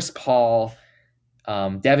 for Chris Paul,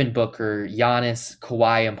 Devin Booker, Giannis,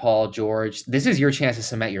 Kawhi, and Paul George. This is your chance to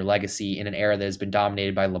cement your legacy in an era that has been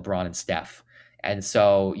dominated by LeBron and Steph. And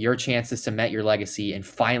so your chance to cement your legacy and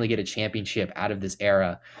finally get a championship out of this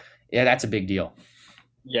era, yeah, that's a big deal.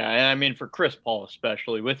 Yeah, and I mean for Chris Paul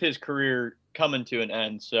especially, with his career coming to an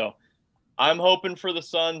end. So I'm hoping for the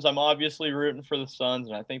Suns. I'm obviously rooting for the Suns,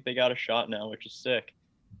 and I think they got a shot now, which is sick.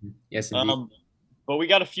 Yes, indeed. But we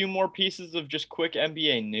got a few more pieces of just quick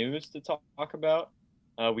NBA news to talk about.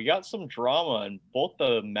 We got some drama in both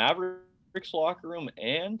the Mavericks locker room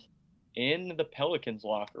and in the Pelicans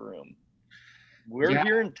locker room. We're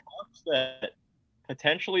hearing talks that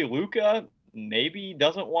potentially Luka maybe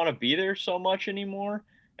doesn't want to be there so much anymore.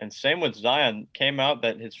 And same with Zion. Came out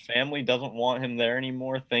that his family doesn't want him there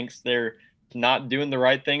anymore, thinks they're not doing the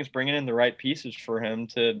right things, bringing in the right pieces for him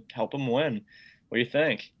to help him win. What do you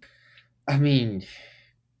think? I mean,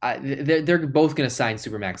 they're both going to sign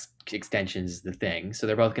Supermax extensions is the thing. So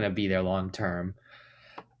they're both going to be there long term.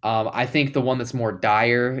 I think the one that's more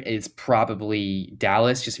dire is probably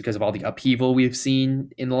Dallas, just because of all the upheaval we've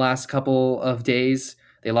seen in the last couple of days.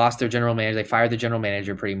 They lost their general manager. They fired the general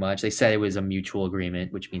manager pretty much. They said it was a mutual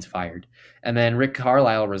agreement, which means fired. And then Rick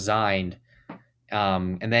Carlisle resigned.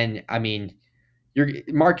 And then, I mean,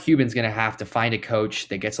 Mark Cuban's going to have to find a coach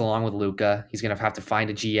that gets along with Luka. He's going to have to find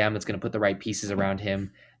a GM that's going to put the right pieces around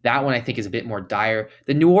him. That one I think is a bit more dire.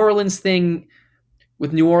 The New Orleans thing,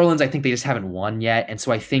 with New Orleans, I think they just haven't won yet. And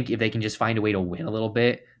so I think if they can just find a way to win a little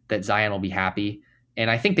bit, that Zion will be happy.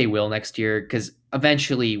 And I think they will next year because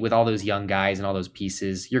eventually with all those young guys and all those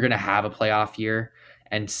pieces, you're going to have a playoff year.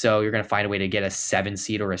 And so you're going to find a way to get a 7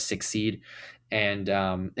 seed or a 6 seed. And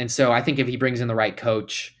so I think if he brings in the right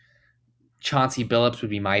coach, Chauncey Billups would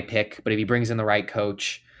be my pick. But if he brings in the right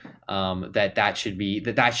coach, that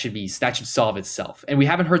should solve itself. And we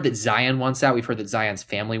haven't heard that Zion wants out. We've heard that Zion's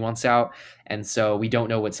family wants out. And so we don't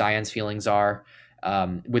know what Zion's feelings are.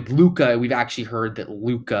 With Luka, we've actually heard that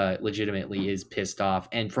Luka legitimately is pissed off,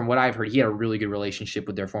 and from what I've heard, he had a really good relationship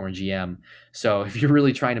with their former GM. So if you're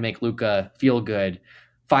really trying to make Luka feel good,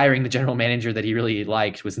 firing the general manager that he really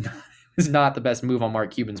liked was not, was not the best move on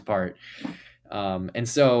Mark Cuban's part. And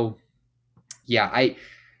so, yeah,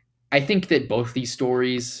 I think that both these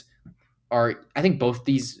stories I think both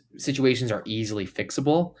these situations are easily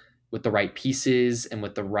fixable with the right pieces and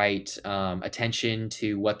with the right attention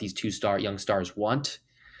to what these young stars want.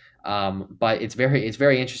 But it's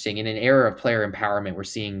very interesting. In an era of player empowerment, we're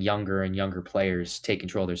seeing younger and younger players take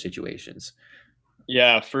control of their situations.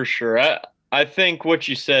 Yeah, for sure. I think what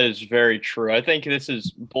you said is very true. I think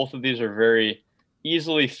both of these are very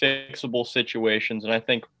easily fixable situations, and I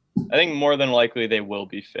think more than likely they will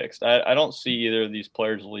be fixed. I don't see either of these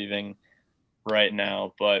players leaving right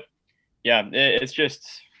now, but yeah, it's just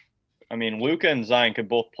I mean, Luka and Zion could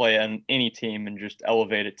both play on any team and just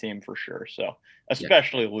elevate a team for sure. So, Yeah.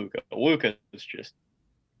 especially Luka. Luka is just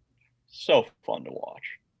so fun to watch.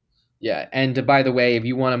 Yeah, and by the way, if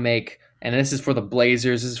you want to make, and this is for the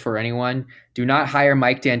Blazers, this is for anyone, do not hire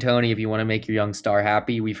Mike D'Antoni if you want to make your young star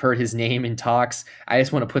happy. We've heard his name in talks. I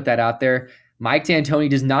just want to put that out there. Mike D'Antoni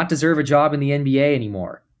does not deserve a job in the NBA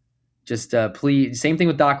anymore. Just please, same thing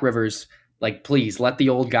with Doc Rivers. Like, please let the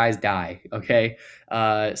old guys die. Okay.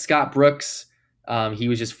 Scott Brooks, he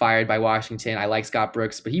was just fired by Washington. I like Scott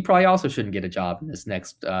Brooks, but he probably also shouldn't get a job in this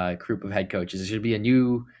next group of head coaches. It should be a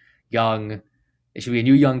new, young, it should be a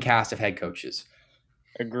new young cast of head coaches.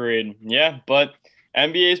 Agreed. Yeah, but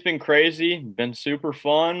NBA's been crazy, been super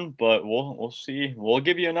fun, but we'll see. We'll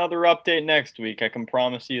give you another update next week. I can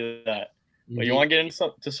promise you that. But you Indeed. want to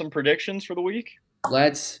get into some predictions for the week?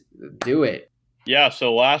 Let's do it. Yeah.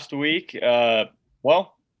 So last week,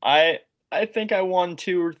 well, I think I won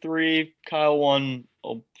two or three. Kyle won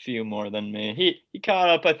a few more than me. He caught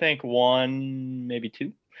up, I think, one, maybe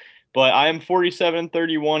two. But I am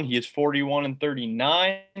 47-31. He is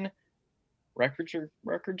 41-39.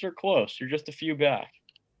 Records are close. You're just a few back.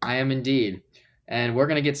 I am indeed. And we're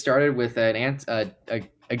going to get started with a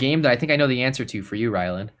game that I think I know the answer to for you,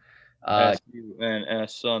 Rylan.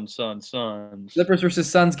 SUNS, Suns. Clippers versus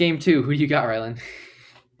Suns game 2. Who do you got, Rylan?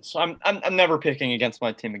 So I'm never picking against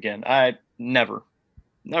my team again. I never.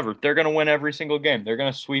 They're gonna win every single game. They're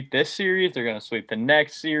gonna sweep this series. They're gonna sweep the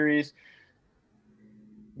next series.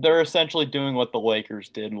 They're essentially doing what the Lakers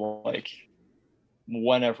did, like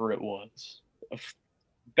whenever it was,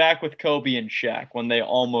 back with Kobe and Shaq when they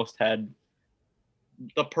almost had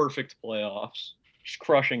the perfect playoffs, just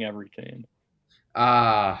crushing every team.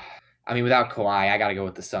 I mean, without Kawhi, I got to go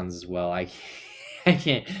with the Suns as well. I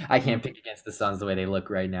can't pick against the Suns the way they look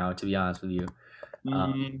right now, to be honest with you.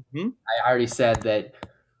 Mm-hmm. I already said that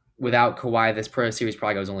without Kawhi, this pro series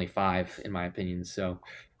probably goes only 5, in my opinion. So,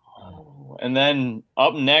 And then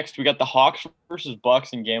up next, we got the Hawks versus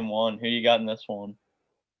Bucks in Game 1. Who you got in this one?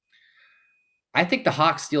 I think the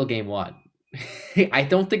Hawks steal Game 1. I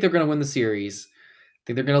don't think they're going to win the series. I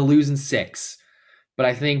think they're going to lose in 6. But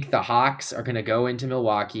I think the Hawks are going to go into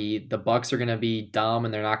Milwaukee. The Bucks are going to be dumb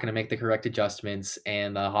and they're not going to make the correct adjustments.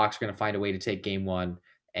 And the Hawks are going to find a way to take Game 1,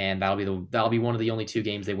 and that'll be one of the only 2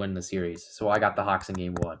 games they win in the series. So I got the Hawks in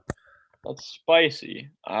Game 1. That's spicy.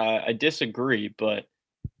 I disagree, but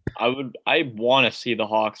I want to see the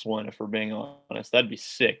Hawks win. If we're being honest, that'd be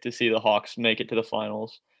sick to see the Hawks make it to the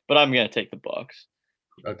finals. But I'm gonna take the Bucks.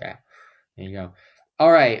 Okay, there you go.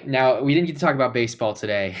 All right, now we didn't get to talk about baseball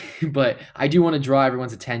today, but I do want to draw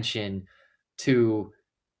everyone's attention to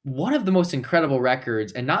one of the most incredible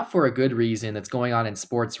records, and not for a good reason, that's going on in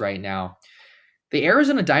sports right now. The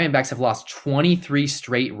Arizona Diamondbacks have lost 23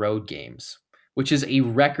 straight road games, which is a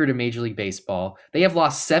record in Major League Baseball. They have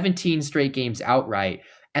lost 17 straight games outright,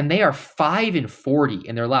 and they are 5-40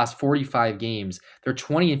 in their last 45 games. They're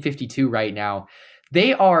 20-52 right now.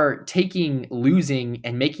 They are taking losing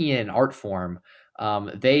and making it an art form.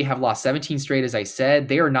 They have lost 17 straight, as I said.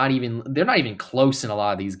 They're not even close in a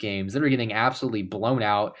lot of these games. They're getting absolutely blown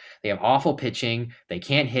out. They have awful pitching. They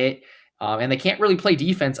can't hit, and they can't really play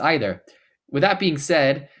defense either. With that being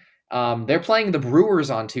said, they're playing the Brewers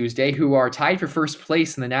on Tuesday, who are tied for first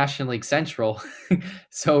place in the National League Central.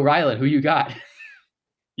 So, Rylan, who you got?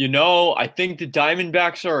 I think the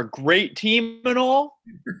Diamondbacks are a great team and all,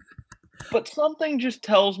 but something just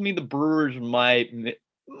tells me the Brewers might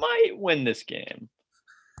win this game.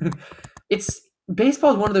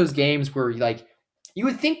 Baseball is one of those games where you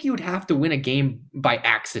would think you would have to win a game by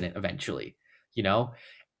accident eventually.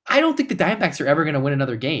 I don't think the Diamondbacks are ever going to win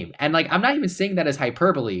another game, and I'm not even saying that as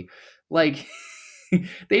hyperbole.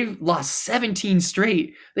 They've lost 17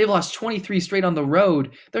 straight. They've lost 23 straight on the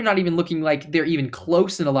road. They're not even looking like they're even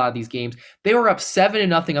close in a lot of these games. They were up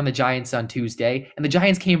 7-0 on the Giants on Tuesday, and the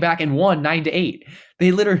Giants came back and won 9-8.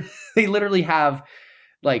 They literally they literally have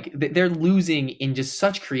like they're losing in just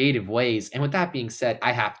such creative ways. And with that being said,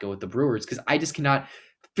 I have to go with the Brewers because I just cannot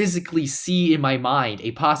physically see in my mind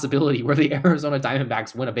a possibility where the Arizona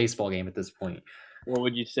Diamondbacks win a baseball game at this point. What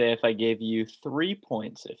would you say if I gave you 3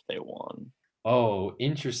 points if they won? Oh,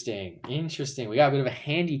 interesting. Interesting. We got a bit of a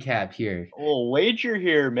handicap here. Oh, wager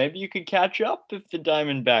here. Maybe you could catch up if the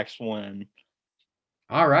Diamondbacks win.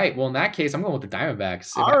 All right. Well, in that case, I'm going with the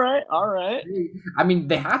Diamondbacks. All right. All right. I mean,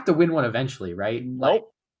 they have to win one eventually, right?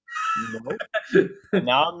 Nope. Nope.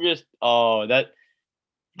 Now I'm just, that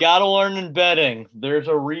gotta learn in betting. There's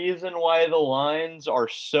a reason why the lines are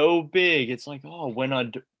so big. It's like, when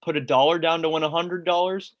I put $1 down to win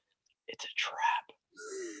 $100, it's a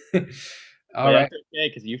trap. All right. That's okay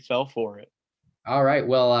because you fell for it. All right.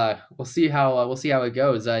 Well, we'll see how it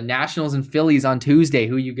goes. Nationals and Phillies on Tuesday.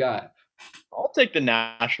 Who you got? I'll take the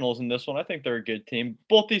Nationals in this one. I think they're a good team.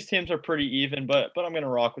 Both these teams are pretty even, but I'm gonna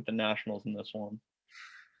rock with the Nationals in this one.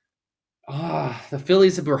 The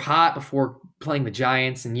Phillies were hot before playing the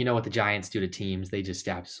Giants, and you know what the Giants do to teams. They just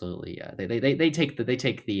absolutely they take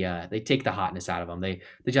the hotness out of them.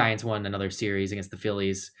 The Giants won another series against the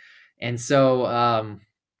Phillies, and so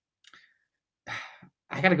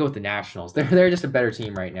I got to go with the Nationals. They're just a better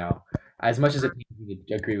team right now. As much as I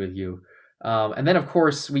agree with you. And then, of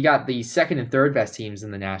course, we got the second and third best teams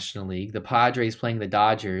in the National League. The Padres playing the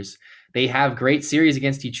Dodgers. They have great series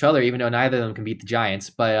against each other, even though neither of them can beat the Giants.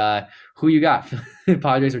 But who you got,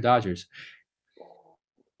 Padres or Dodgers?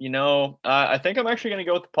 I think I'm actually going to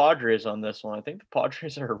go with the Padres on this one. I think the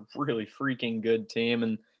Padres are a really freaking good team,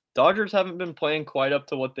 and Dodgers haven't been playing quite up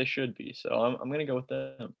to what they should be. So I'm going to go with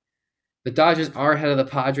them. The Dodgers are ahead of the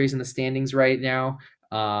Padres in the standings right now.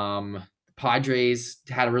 The Padres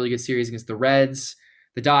had a really good series against the Reds.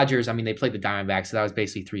 The Dodgers, I mean, they played the Diamondbacks, so that was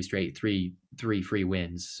basically three free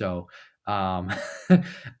wins. So I'm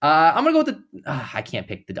gonna go with the. I can't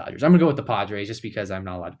pick the Dodgers. I'm gonna go with the Padres just because I'm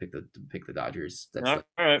not allowed to pick the Dodgers. All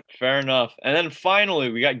right, fair enough. And then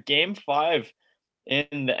finally, we got Game 5 in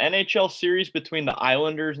the NHL series between the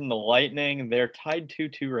Islanders and the Lightning. They're tied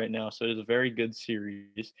 2-2 right now, so it is a very good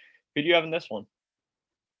series. Who do you have in this one?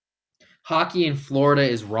 Hockey in Florida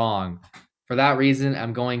is wrong. For that reason,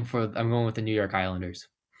 I'm going with the New York Islanders.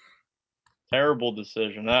 Terrible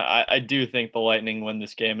decision. I do think the Lightning win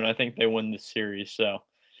this game, and I think they win this series. So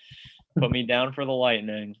put me down for the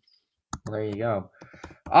Lightning. Well, there you go.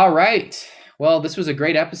 All right. Well, this was a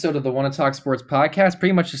great episode of the Wanna Talk Sports podcast.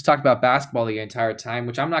 Pretty much just talked about basketball the entire time,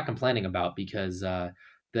 which I'm not complaining about because the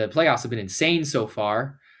playoffs have been insane so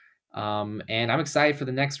far. And I'm excited for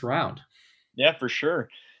the next round. Yeah, for sure.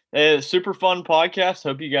 Super fun podcast.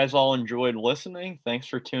 Hope you guys all enjoyed listening. Thanks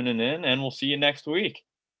for tuning in, and we'll see you next week.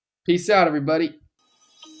 Peace out, everybody.